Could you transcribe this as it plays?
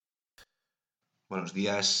Buenos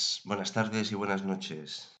días, buenas tardes y buenas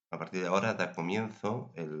noches. A partir de ahora da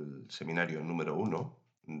comienzo el seminario número 1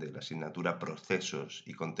 de la asignatura Procesos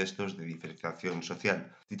y Contextos de Diferenciación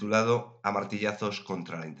Social, titulado A martillazos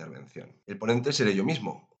contra la intervención. El ponente seré yo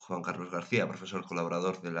mismo, Juan Carlos García, profesor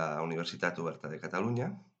colaborador de la Universitat Oberta de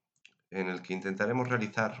Cataluña, en el que intentaremos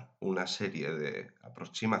realizar una serie de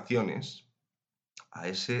aproximaciones a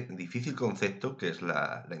ese difícil concepto que es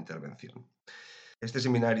la intervención. Este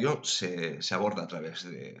seminario se aborda a través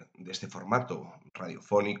de este formato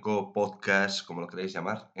radiofónico, podcast, como lo queréis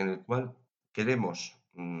llamar, en el cual queremos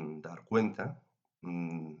dar cuenta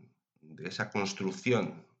mm, de esa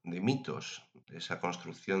construcción de mitos, de esa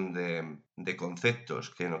construcción de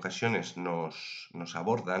conceptos que en ocasiones nos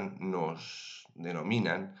abordan, nos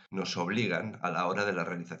denominan, nos obligan a la hora de la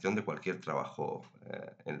realización de cualquier trabajo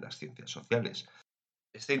en las ciencias sociales.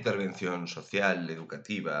 Esta intervención social,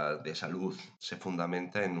 educativa, de salud, se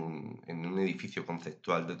fundamenta en un edificio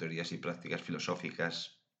conceptual de teorías y prácticas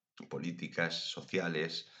filosóficas, políticas,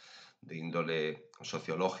 sociales, de índole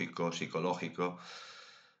sociológico, psicológico,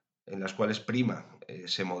 en las cuales prima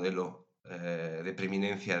ese modelo de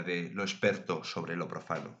preeminencia de lo experto sobre lo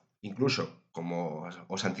profano. Incluso, como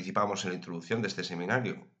os anticipamos en la introducción de este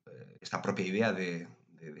seminario, esta propia idea de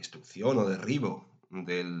destrucción o derribo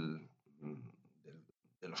de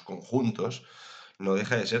los conjuntos no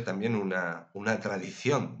deja de ser también una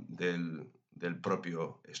tradición del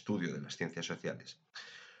propio estudio de las ciencias sociales.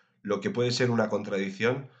 Lo que puede ser una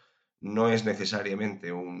contradicción no es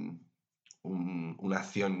necesariamente una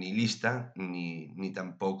acción nihilista ni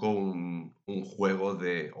tampoco un juego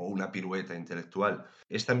o una pirueta intelectual.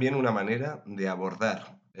 Es también una manera de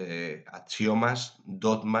abordar axiomas,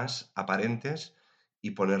 dogmas aparentes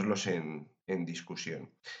y ponerlos en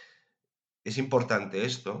discusión. Es importante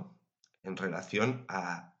esto en relación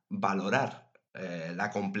a valorar la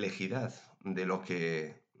complejidad de lo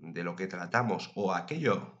que tratamos o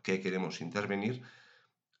aquello que queremos intervenir,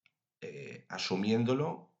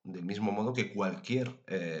 asumiéndolo del mismo modo que cualquier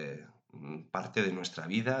parte de nuestra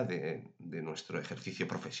vida, de nuestro ejercicio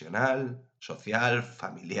profesional, social,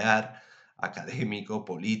 familiar, académico,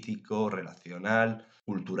 político, relacional,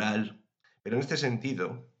 cultural. Pero en este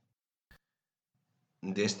sentido,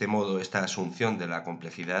 de este modo, esta asunción de la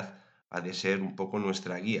complejidad ha de ser un poco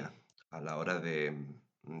nuestra guía a la hora de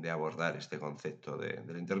abordar este concepto de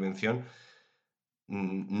la intervención,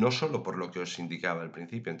 no solo por lo que os indicaba al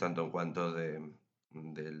principio, en tanto en cuanto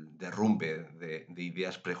del derrumbe de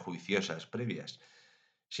ideas prejuiciosas previas,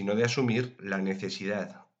 sino de asumir la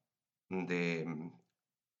necesidad de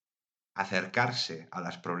acercarse a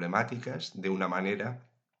las problemáticas de una manera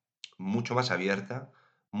mucho más abierta,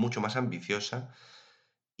 mucho más ambiciosa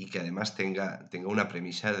y que además tenga una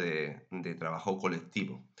premisa de trabajo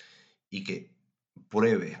colectivo y que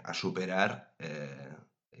pruebe a superar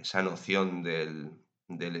esa noción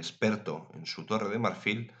del experto en su torre de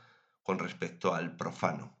marfil con respecto al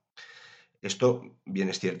profano. Esto, bien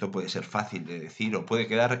es cierto, puede ser fácil de decir o puede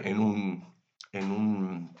quedar en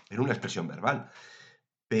una expresión verbal,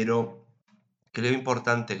 pero creo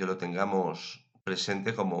importante que lo tengamos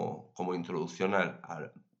presente como introducción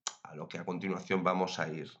a lo que a continuación vamos a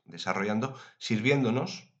ir desarrollando,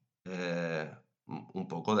 sirviéndonos un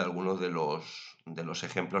poco de algunos de los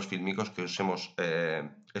ejemplos fílmicos que os hemos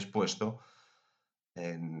expuesto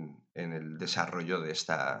en el desarrollo de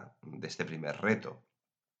este primer reto.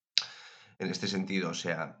 En este sentido, o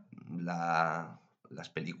sea, las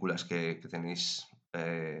películas que tenéis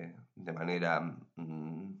de manera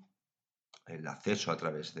el acceso a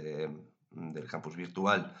través del campus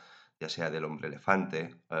virtual, ya sea del Hombre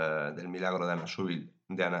Elefante, del Milagro de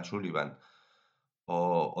Anna Sullivan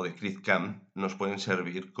o de Chris Camp, nos pueden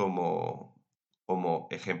servir como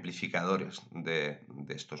ejemplificadores de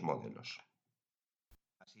estos modelos.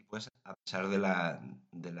 Así pues, a pesar de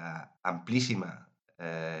la amplísima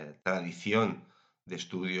tradición de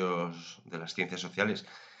estudios de las ciencias sociales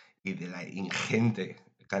y de la ingente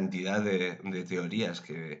cantidad de teorías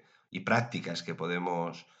y prácticas que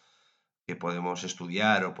podemos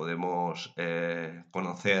estudiar o podemos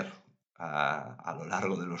conocer a lo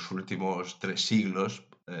largo de los últimos 3 siglos,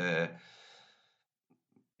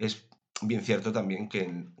 es bien cierto también que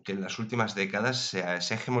en las últimas décadas se ha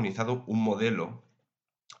hegemonizado un modelo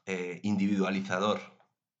individualizador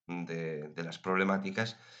de las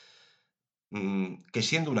problemáticas, que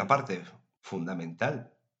siendo una parte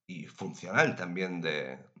fundamental y funcional también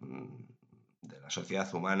de la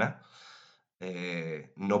sociedad humana,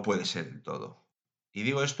 no puede ser el todo. Y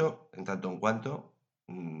digo esto en tanto en cuanto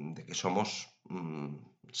de que somos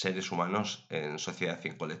seres humanos en sociedad y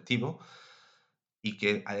en colectivo, y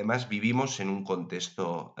que además vivimos en un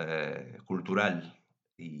contexto cultural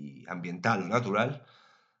y ambiental o natural,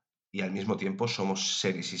 y al mismo tiempo somos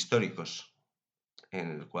seres históricos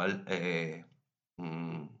en el cual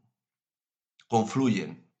mm,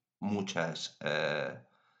 confluyen muchas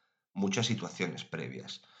situaciones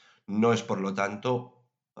previas. No es, por lo tanto,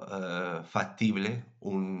 factible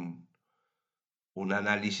un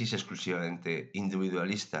análisis exclusivamente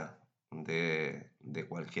individualista de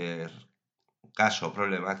cualquier caso o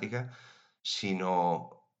problemática,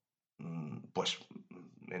 sino, pues,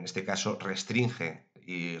 en este caso, restringe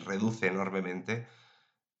y reduce enormemente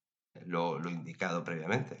lo indicado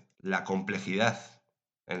previamente, la complejidad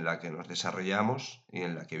en la que nos desarrollamos y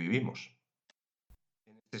en la que vivimos.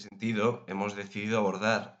 En este sentido, hemos decidido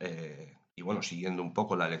abordar, y bueno, siguiendo un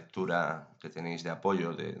poco la lectura que tenéis de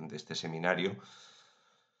apoyo de este seminario,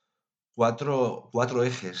 cuatro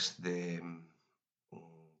ejes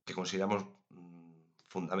que consideramos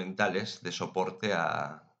fundamentales de soporte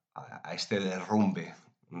a este derrumbe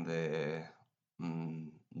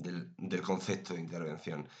del concepto de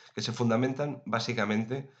intervención, que se fundamentan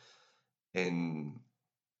básicamente en,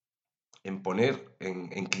 en poner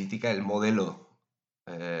en crítica el modelo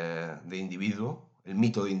de individuo, el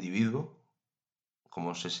mito de individuo,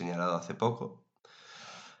 como os he señalado hace poco,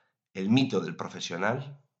 el mito del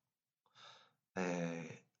profesional,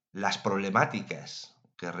 las problemáticas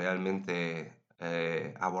que realmente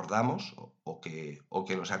abordamos o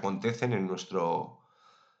que nos acontecen en nuestro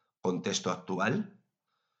contexto actual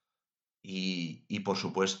y, por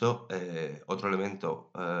supuesto, otro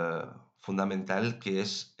elemento fundamental que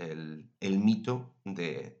es el mito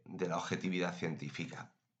de la objetividad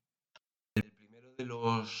científica. El primero de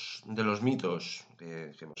los mitos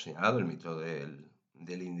que hemos señalado, el mito del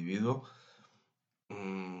individuo,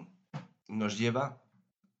 mm, nos lleva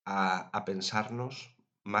a pensarnos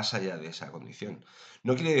más allá de esa condición.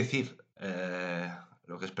 No quiere decir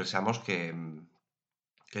lo que expresamos que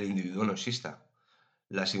el individuo no exista.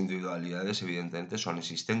 Las individualidades, evidentemente, son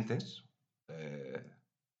existentes, eh,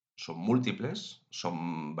 son múltiples,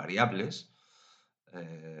 son variables,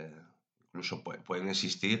 eh, incluso pueden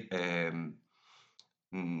existir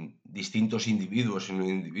distintos individuos y no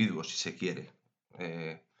individuos, si se quiere.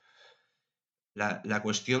 La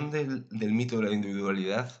cuestión del mito de la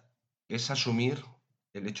individualidad es asumir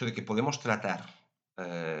el hecho de que podemos tratar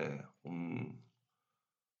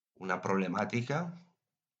una problemática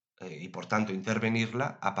y por tanto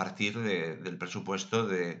intervenirla a partir del presupuesto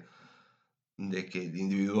de que el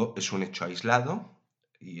individuo es un hecho aislado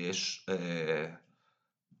y es él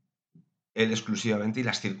exclusivamente y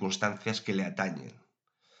las circunstancias que le atañen.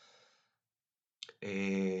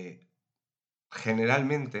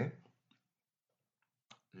 Generalmente,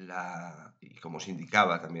 y como se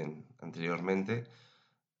indicaba también anteriormente,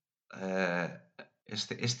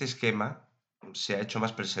 este esquema se ha hecho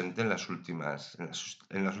más presente en las últimas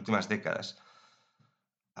décadas,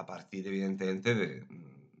 a partir, evidentemente, de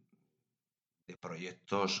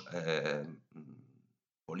proyectos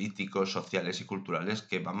políticos, sociales y culturales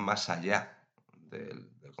que van más allá del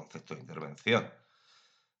concepto de intervención,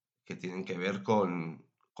 que tienen que ver con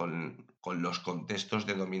los contextos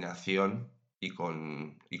de dominación y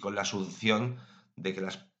con la asunción de que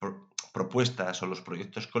las propuestas o los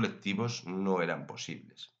proyectos colectivos no eran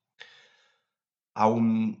posibles.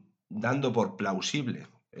 Aun dando por plausible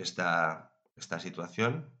esta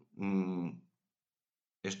situación,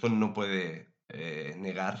 esto no puede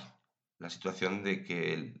negar la situación de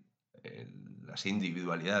que las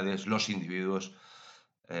individualidades, los individuos,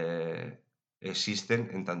 existen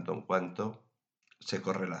en tanto en cuanto se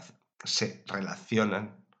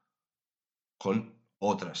relacionan con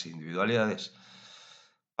otras individualidades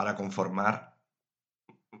para conformar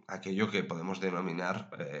aquello que podemos denominar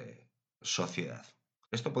sociedad.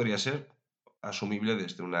 Esto podría ser asumible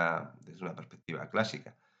desde una perspectiva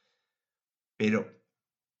clásica, pero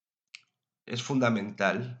es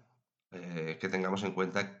fundamental que tengamos en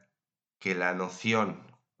cuenta que la noción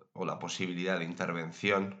o la posibilidad de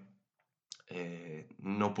intervención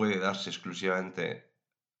no puede darse exclusivamente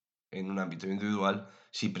en un ámbito individual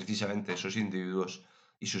si precisamente esos individuos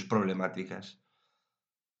y sus problemáticas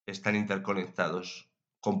están interconectados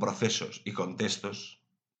con procesos y contextos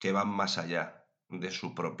que van más allá de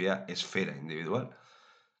su propia esfera individual,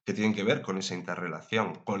 que tienen que ver con esa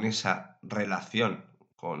interrelación, con esa relación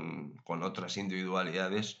con otras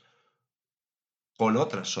individualidades, con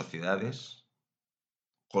otras sociedades,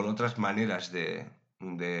 con otras maneras de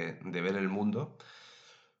ver el mundo,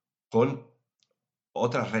 con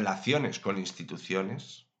otras relaciones con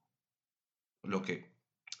instituciones, lo que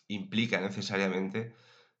implica necesariamente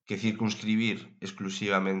que circunscribir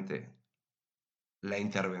exclusivamente la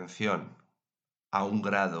intervención a un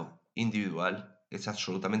grado individual es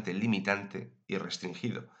absolutamente limitante y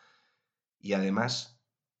restringido. Y además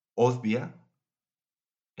obvia,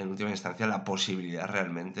 en última instancia, la posibilidad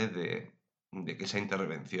realmente de que esa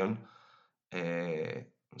intervención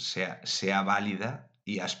sea válida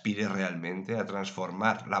y aspire realmente a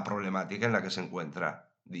transformar la problemática en la que se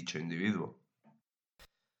encuentra dicho individuo.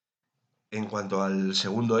 En cuanto al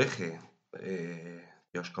segundo eje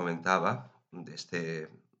que os comentaba, de este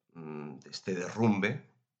derrumbe,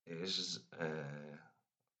 es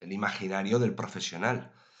el imaginario del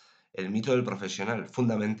profesional, el mito del profesional,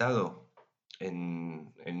 fundamentado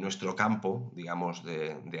en nuestro campo, digamos,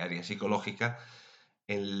 de área psicológica,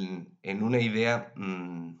 en una idea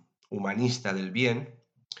humanista del bien,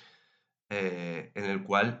 en el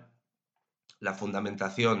cual la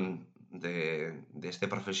fundamentación de este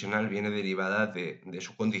profesional viene derivada de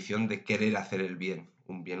su condición de querer hacer el bien,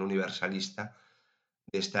 un bien universalista,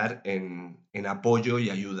 de estar en apoyo y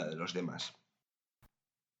ayuda de los demás.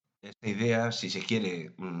 Esta idea, si se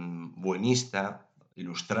quiere, buenista,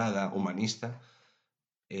 ilustrada, humanista,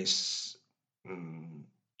 es, mm,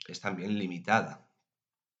 es también limitada,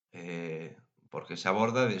 porque se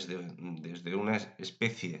aborda desde una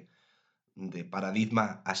especie de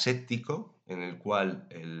paradigma aséptico en el cual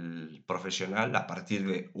el profesional, a partir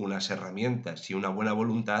de unas herramientas y una buena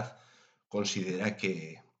voluntad, considera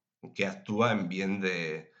que actúa en bien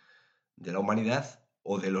de la humanidad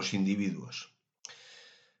o de los individuos.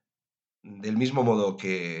 Del mismo modo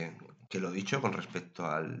que lo dicho con respecto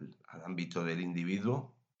al ámbito del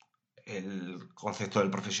individuo, el concepto del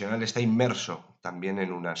profesional está inmerso también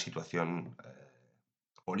en una situación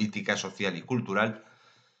política, social y cultural,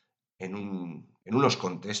 en unos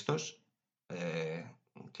contextos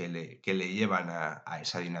que le llevan a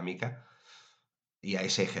esa dinámica y a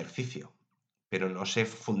ese ejercicio, pero no se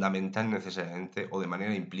fundamentan necesariamente o de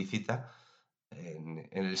manera implícita en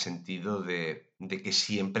el sentido de que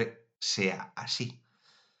siempre sea así.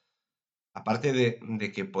 Aparte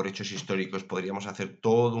de que por hechos históricos podríamos hacer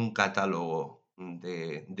todo un catálogo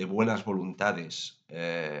de buenas voluntades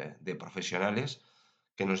de profesionales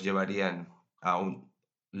que nos llevarían a un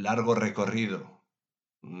largo recorrido,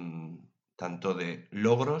 mm, tanto de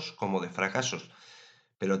logros como de fracasos,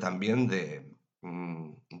 pero también de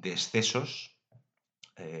excesos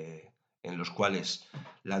en los cuales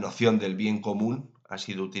la noción del bien común ha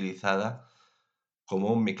sido utilizada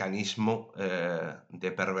como un mecanismo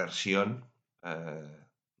de perversión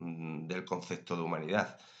del concepto de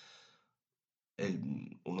humanidad.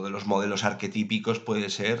 Uno de los modelos arquetípicos puede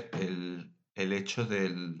ser el hecho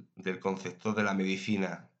del concepto de la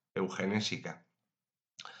medicina eugenésica,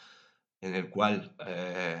 en el cual,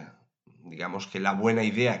 digamos que la buena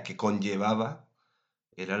idea que conllevaba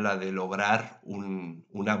era la de lograr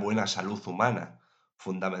una buena salud humana,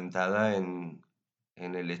 fundamentada en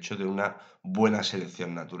el hecho de una buena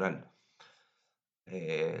selección natural.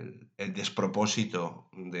 El despropósito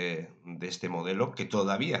de este modelo, que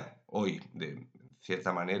todavía hoy, de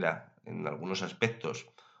cierta manera, en algunos aspectos,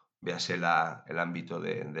 véase el ámbito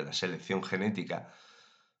de la selección genética,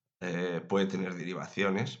 puede tener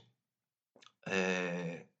derivaciones,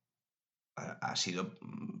 ha sido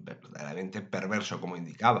verdaderamente perverso, como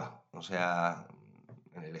indicaba. O sea,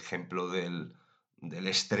 en el ejemplo del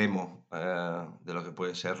extremo de lo que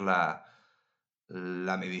puede ser la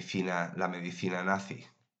medicina nazi.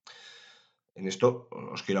 En esto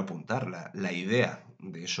os quiero apuntar la idea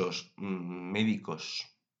de esos médicos,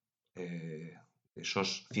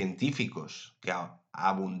 esos científicos que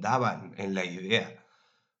abundaban en la idea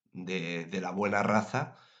de la buena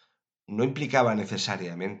raza, no implicaba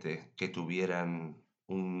necesariamente que tuvieran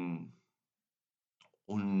un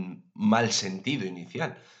mal sentido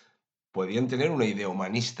inicial. Podían tener una idea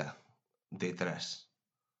humanista detrás.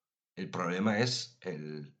 El problema es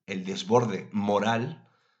el desborde moral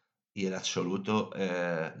y la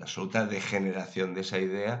absoluta degeneración de esa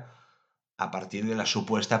idea a partir de la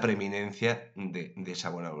supuesta preeminencia de esa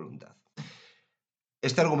buena voluntad.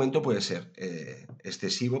 Este argumento puede ser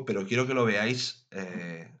excesivo, pero quiero que lo veáis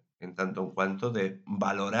en tanto en cuanto de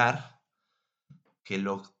valorar que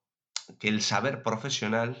el saber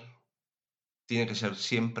profesional tiene que ser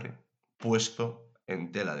siempre puesto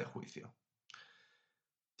en tela de juicio.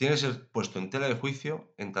 Tiene que ser puesto en tela de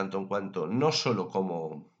juicio en tanto en cuanto no solo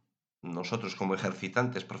como nosotros como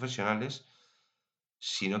ejercitantes profesionales,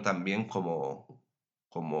 sino también como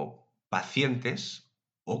pacientes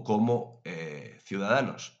o como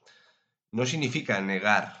ciudadanos. No significa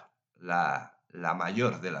negar la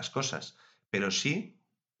mayor de las cosas, pero sí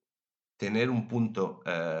tener un punto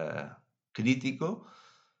crítico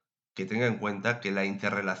que tenga en cuenta que la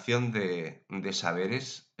interrelación de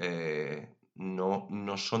saberes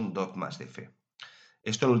no son dogmas de fe.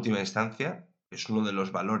 Esto, en última instancia, es uno de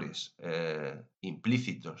los valores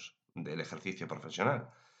implícitos del ejercicio profesional.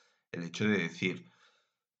 El hecho de decir,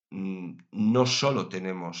 no solo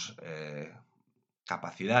tenemos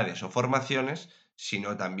capacidades o formaciones,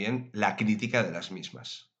 sino también la crítica de las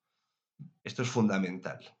mismas. Esto es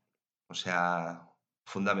fundamental. O sea,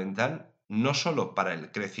 fundamental no solo para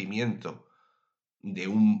el crecimiento de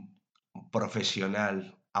un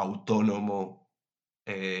profesional autónomo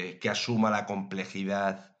que asuma la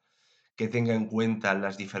complejidad, que tenga en cuenta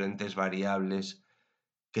las diferentes variables,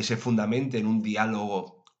 que se fundamente en un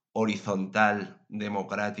diálogo horizontal,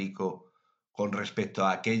 democrático, con respecto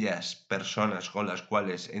a aquellas personas con las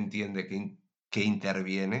cuales entiende que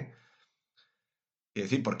interviene. Es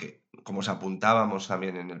decir, porque, como os apuntábamos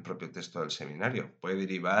también en el propio texto del seminario, puede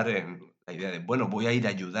derivar en la idea de, bueno, voy a ir a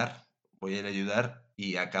ayudar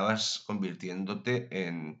y acabas convirtiéndote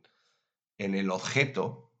en el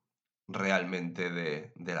objeto realmente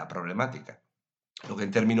de la problemática. Lo que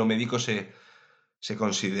en término médico se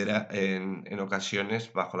considera en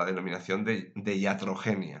ocasiones bajo la denominación de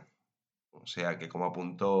iatrogenia. O sea que, como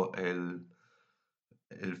apuntó el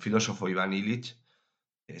filósofo Iván Illich,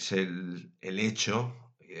 es el hecho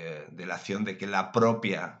de la acción de que la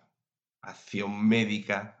propia acción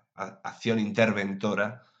médica, acción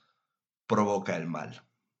interventora, provoca el mal,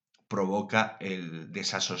 provoca el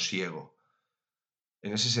desasosiego.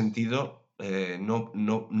 En ese sentido,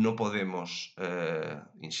 no podemos,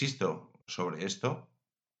 insisto sobre esto,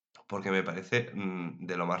 porque me parece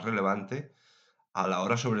de lo más relevante a la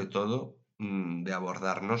hora, sobre todo, de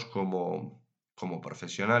abordarnos como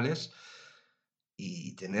profesionales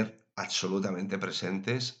y tener absolutamente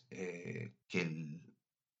presentes que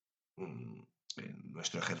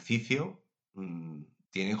nuestro ejercicio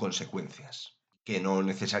tiene consecuencias, que no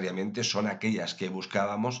necesariamente son aquellas que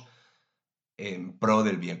buscábamos en pro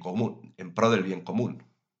del bien común, en pro del bien común.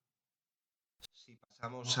 Si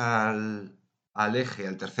pasamos al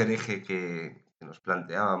tercer eje que nos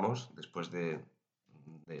planteábamos, después del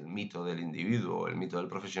mito del individuo, el mito del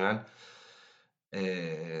profesional,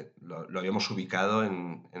 lo habíamos ubicado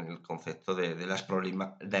en el concepto de las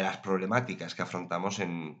problemáticas que afrontamos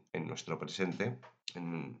en nuestro presente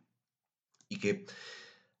y que,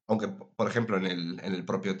 aunque, por ejemplo, en el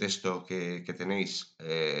propio texto que tenéis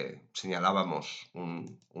señalábamos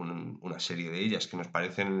una serie de ellas que nos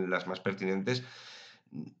parecen las más pertinentes,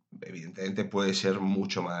 evidentemente puede ser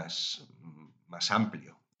mucho más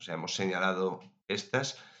amplio. O sea, hemos señalado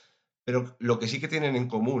estas, pero lo que sí que tienen en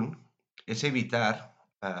común es evitar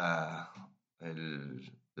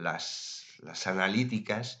las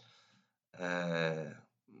analíticas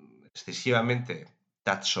excesivamente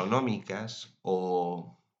taxonómicas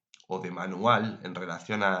o de manual en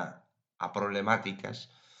relación a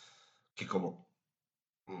problemáticas que, como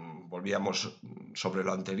volvíamos sobre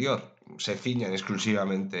lo anterior, se ciñan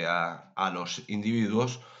exclusivamente a los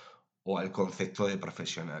individuos o al concepto de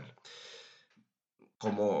profesional.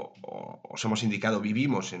 Como os hemos indicado,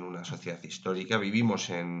 vivimos en una sociedad histórica, vivimos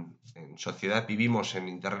en sociedad, vivimos en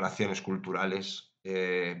interrelaciones culturales,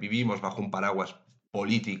 vivimos bajo un paraguas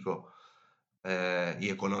político y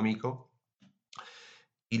económico,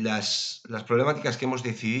 y las problemáticas que hemos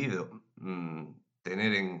decidido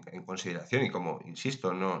tener en consideración, y como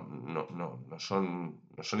insisto, no son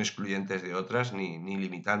excluyentes de otras ni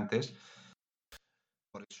limitantes,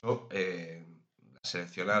 por eso las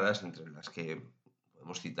seleccionadas, entre las que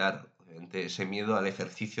podemos citar obviamente, ese miedo al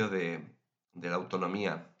ejercicio de la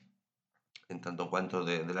autonomía, en tanto cuanto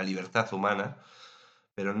de la libertad humana,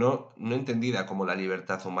 pero no entendida como la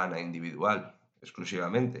libertad humana individual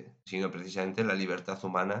exclusivamente, sino precisamente la libertad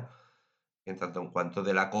humana en tanto en cuanto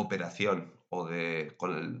de la cooperación con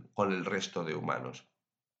el resto de humanos.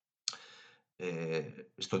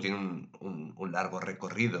 Esto tiene un largo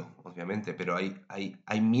recorrido, obviamente, pero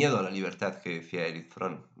hay miedo a la libertad, que decía Erich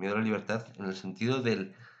Fromm. Miedo a la libertad en el sentido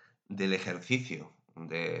del ejercicio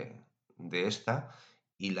de esta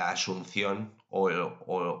y la asunción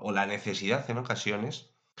o la necesidad en ocasiones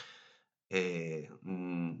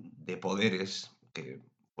de poderes que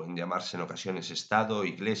pueden llamarse en ocasiones Estado,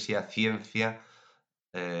 Iglesia, ciencia,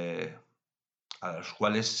 a los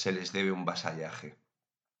cuales se les debe un vasallaje.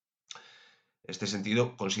 En este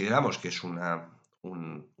sentido, consideramos que es una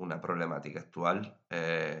problemática actual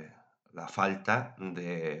la falta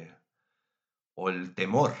o el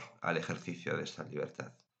temor al ejercicio de esta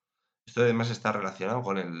libertad. Esto además está relacionado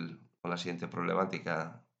con la siguiente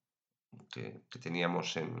problemática que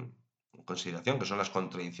teníamos en consideración, que son las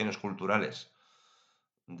contradicciones culturales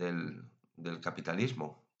del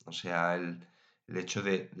capitalismo. O sea, el hecho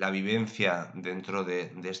de la vivencia dentro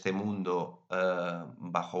de este mundo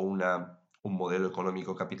bajo un modelo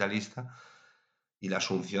económico capitalista y la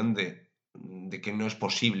asunción de que no es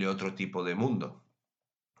posible otro tipo de mundo.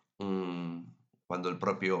 Mm, Cuando el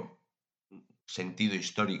propio sentido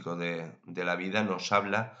histórico de la vida nos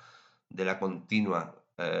habla de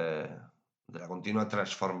de la continua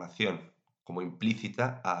transformación como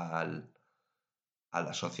implícita a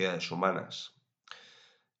las sociedades humanas.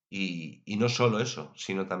 Y no solo eso,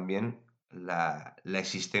 sino también la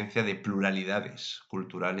existencia de pluralidades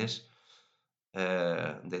culturales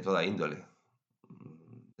de toda índole,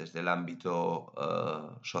 desde el ámbito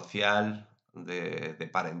social, de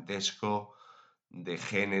parentesco, de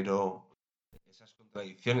género, esas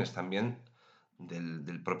contradicciones también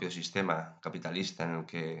del propio sistema capitalista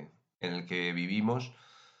en el que vivimos,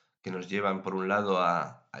 que nos llevan, por un lado,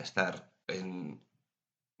 a estar en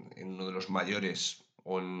uno de los mayores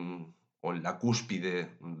o en la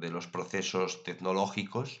cúspide de los procesos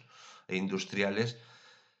tecnológicos e industriales,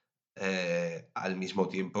 al mismo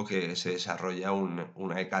tiempo que se desarrolla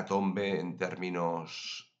una hecatombe en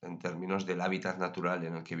términos del hábitat natural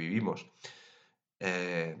en el que vivimos.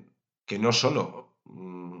 eh, que no solo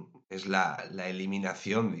es la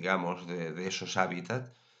eliminación, digamos, de esos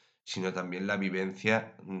hábitats, sino también la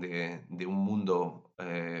vivencia de un mundo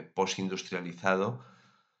postindustrializado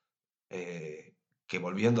que,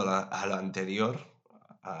 volviendo a lo anterior,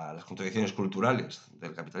 a las contradicciones culturales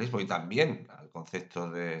del capitalismo y también al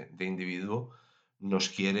concepto de individuo, nos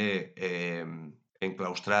quiere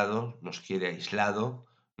enclaustrado, nos quiere aislado,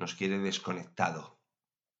 nos quiere desconectado.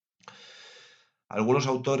 Algunos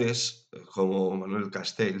autores, como Manuel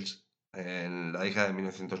Castells, en la década de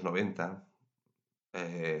 1990,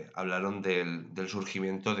 hablaron del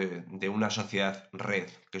surgimiento de una sociedad red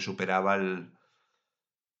que superaba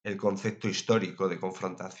el concepto histórico de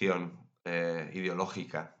confrontación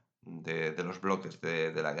ideológica de los bloques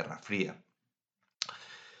de la Guerra Fría,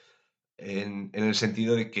 en el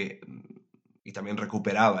sentido de que, y también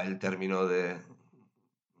recuperaba el término del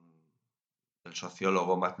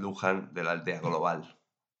sociólogo McLuhan de la aldea global,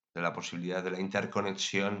 de la posibilidad de la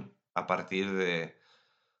interconexión a partir de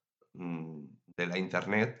la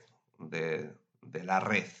Internet, de la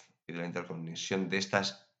red y de la interconexión de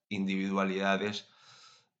estas individualidades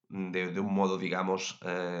de un modo, digamos,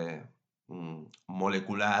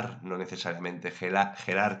 molecular, no necesariamente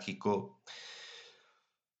jerárquico.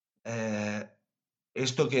 Eh,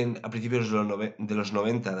 Esto que a principios de los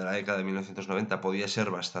 90, de la década de 1990, podía ser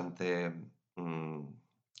bastante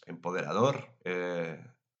empoderador, e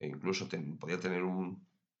incluso podía tener un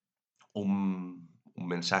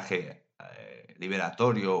mensaje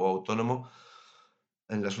liberatorio o autónomo.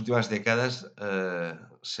 En las últimas décadas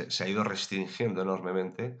se ha ido restringiendo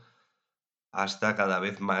enormemente hasta cada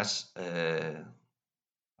vez más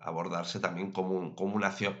abordarse también como, como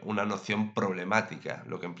una noción problemática.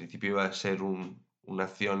 Lo que en principio iba a ser una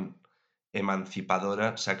acción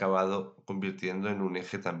emancipadora se ha acabado convirtiendo en un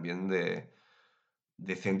eje también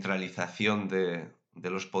de centralización de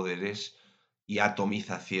los poderes y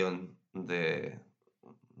atomización de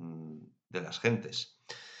las gentes,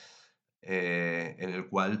 en el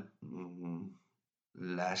cual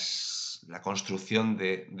la construcción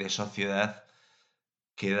de sociedad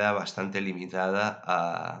queda bastante limitada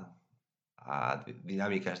a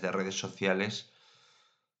dinámicas de redes sociales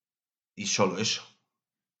y solo eso.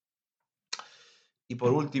 Y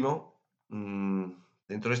por último,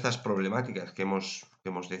 dentro de estas problemáticas que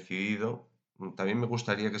hemos decidido, también me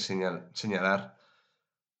gustaría señalar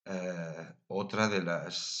otra de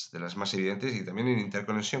las más evidentes y también en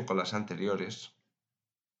interconexión con las anteriores,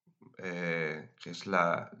 que es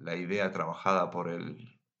la idea trabajada por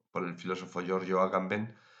el filósofo Giorgio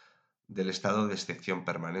Agamben del estado de excepción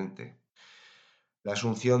permanente. La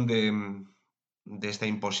asunción de esta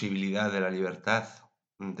imposibilidad de la libertad,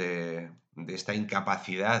 de esta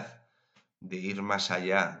incapacidad de ir más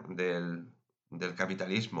allá del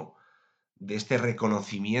capitalismo, de este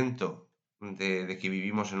reconocimiento de que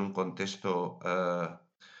vivimos en un contexto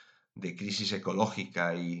de crisis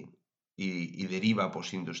ecológica y deriva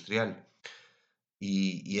postindustrial,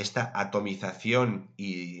 y esta atomización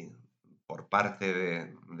por parte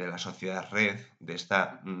de la sociedad red, de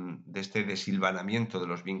este desilvanamiento de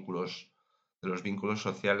los vínculos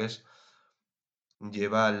sociales,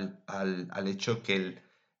 lleva al hecho que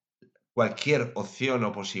cualquier opción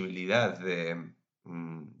o posibilidad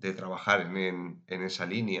de trabajar en esa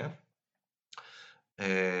línea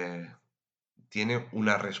eh, tiene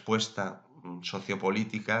una respuesta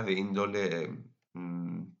sociopolítica de índole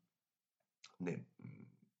de,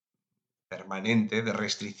 permanente de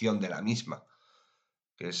restricción de la misma,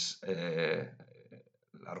 que es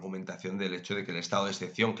la argumentación del hecho de que el estado de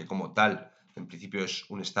excepción, que como tal, en principio es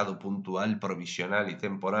un estado puntual, provisional y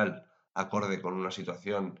temporal, acorde con una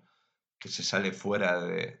situación que se sale fuera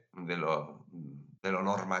de lo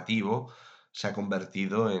normativo, se ha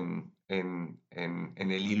convertido en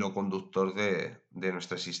el hilo conductor de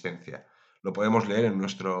nuestra existencia. Lo podemos leer en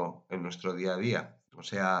nuestro día a día. O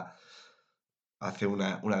sea, hace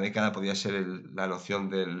una década podía ser la noción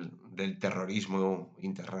del terrorismo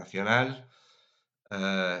internacional.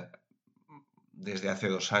 eh, Desde hace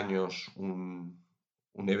 2 años un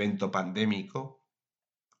evento pandémico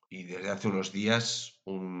y desde hace unos días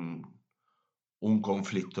un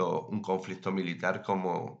conflicto militar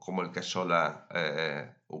como el que asola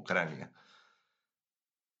Ucrania,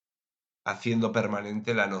 haciendo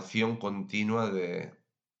permanente la noción continua de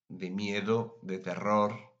miedo, de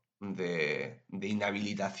terror, de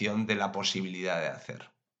inhabilitación de la posibilidad de hacer.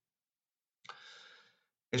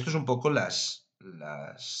 Esto es un poco las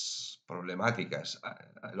problemáticas,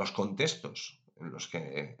 los contextos en los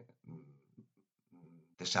que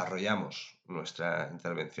desarrollamos nuestra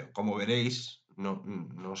intervención. Como veréis,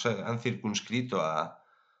 no se han circunscrito a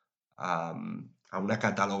una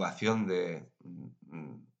catalogación de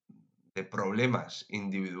problemas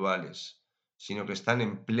individuales, sino que están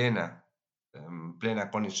en plena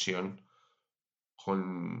conexión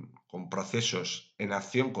con procesos en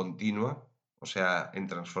acción continua, o sea, en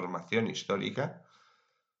transformación histórica,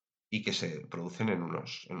 y que se producen en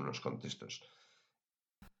unos contextos.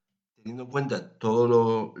 Teniendo en cuenta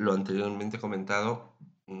todo lo anteriormente comentado,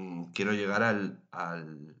 quiero llegar al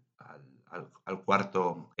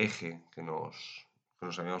cuarto eje que nos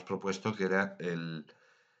habíamos propuesto, que era el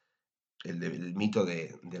del mito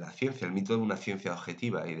de la ciencia, el mito de una ciencia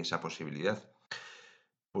objetiva y de esa posibilidad.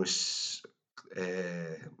 Pues,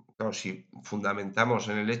 claro, si fundamentamos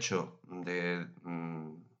en el hecho de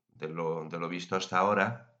lo visto hasta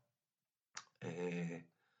ahora,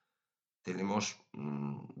 tenemos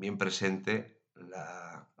bien presente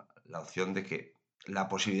la opción de que la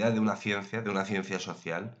posibilidad de una ciencia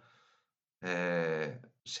social,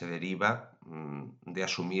 se deriva de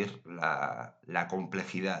asumir la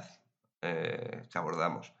complejidad que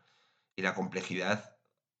abordamos. Y la complejidad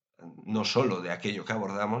no solo de aquello que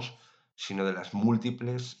abordamos, sino de las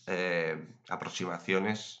múltiples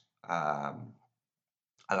aproximaciones a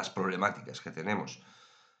las problemáticas que tenemos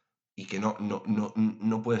y que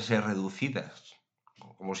no pueden ser reducidas,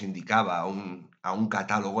 como se indicaba, a un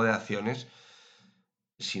catálogo de acciones,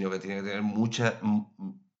 sino que tiene que tener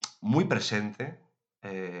muy presente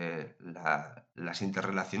las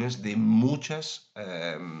interrelaciones de muchas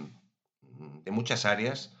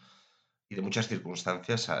áreas y de muchas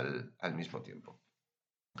circunstancias al mismo tiempo.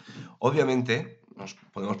 Obviamente, nos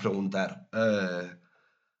podemos preguntar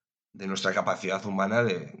de nuestra capacidad humana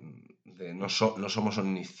no somos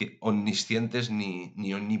omniscientes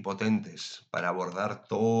ni omnipotentes para abordar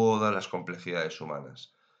todas las complejidades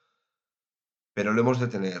humanas. Pero lo hemos de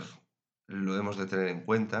tener en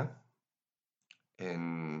cuenta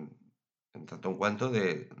en tanto en cuanto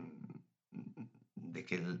de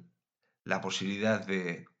que la posibilidad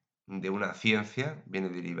de una ciencia viene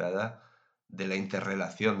derivada de la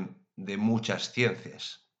interrelación de muchas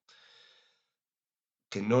ciencias,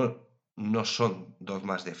 que no son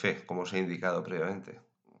dogmas de fe, como os he indicado previamente,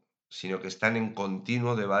 sino que están en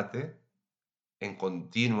continuo debate, en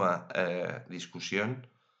continua discusión,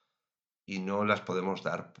 y no las podemos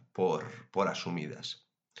dar por asumidas.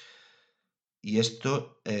 Y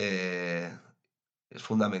esto es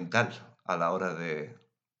fundamental a la hora de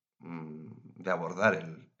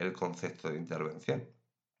abordar el concepto de intervención.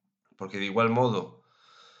 Porque de igual modo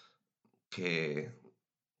que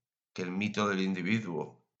el mito del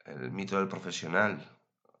individuo, el mito del profesional,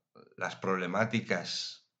 las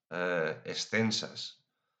problemáticas extensas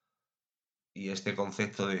y este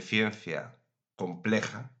concepto de ciencia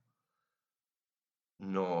compleja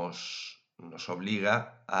nos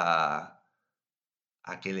obliga a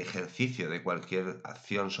que el ejercicio de cualquier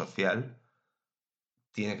acción social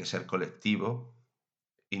tiene que ser colectivo,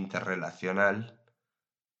 interrelacional,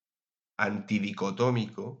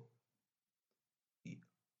 antidicotómico,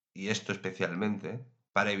 y esto especialmente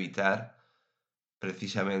para evitar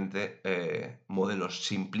precisamente modelos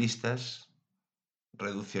simplistas,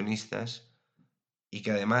 reduccionistas, y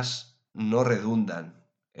que además no redundan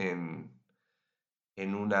en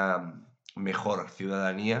una mejor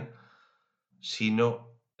ciudadanía,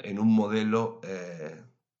 sino en un modelo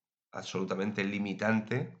absolutamente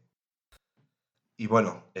limitante. Y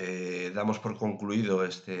bueno, damos por concluido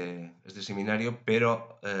este seminario,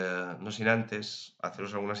 pero no sin antes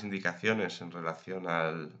haceros algunas indicaciones en relación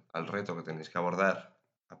al reto que tenéis que abordar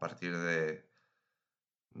a partir de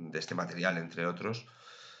este material, entre otros,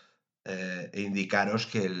 e indicaros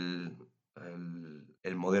que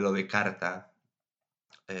el modelo de carta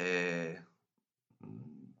eh,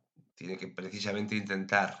 tiene que precisamente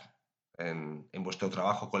intentar en vuestro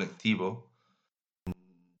trabajo colectivo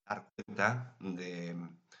dar cuenta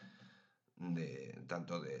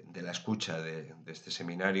tanto de la escucha de este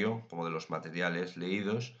seminario como de los materiales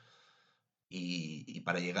leídos y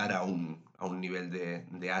para llegar a un nivel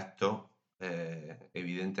de acto,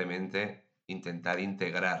 evidentemente, intentar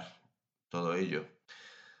integrar todo ello.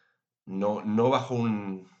 No bajo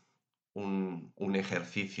un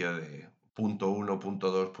ejercicio de punto uno,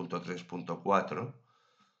 punto 2, punto 3, punto 4,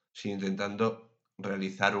 sino intentando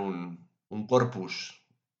realizar un corpus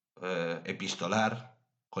epistolar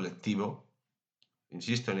colectivo,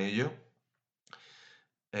 insisto en ello,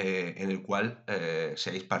 en el cual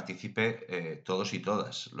seáis partícipe todos y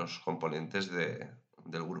todas los componentes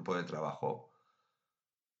del grupo de trabajo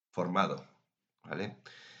formado, ¿vale?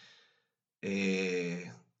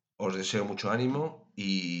 Os deseo mucho ánimo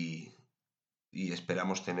y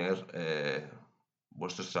esperamos tener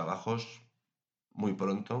vuestros trabajos muy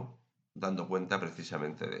pronto dando cuenta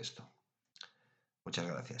precisamente de esto. Muchas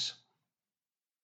gracias.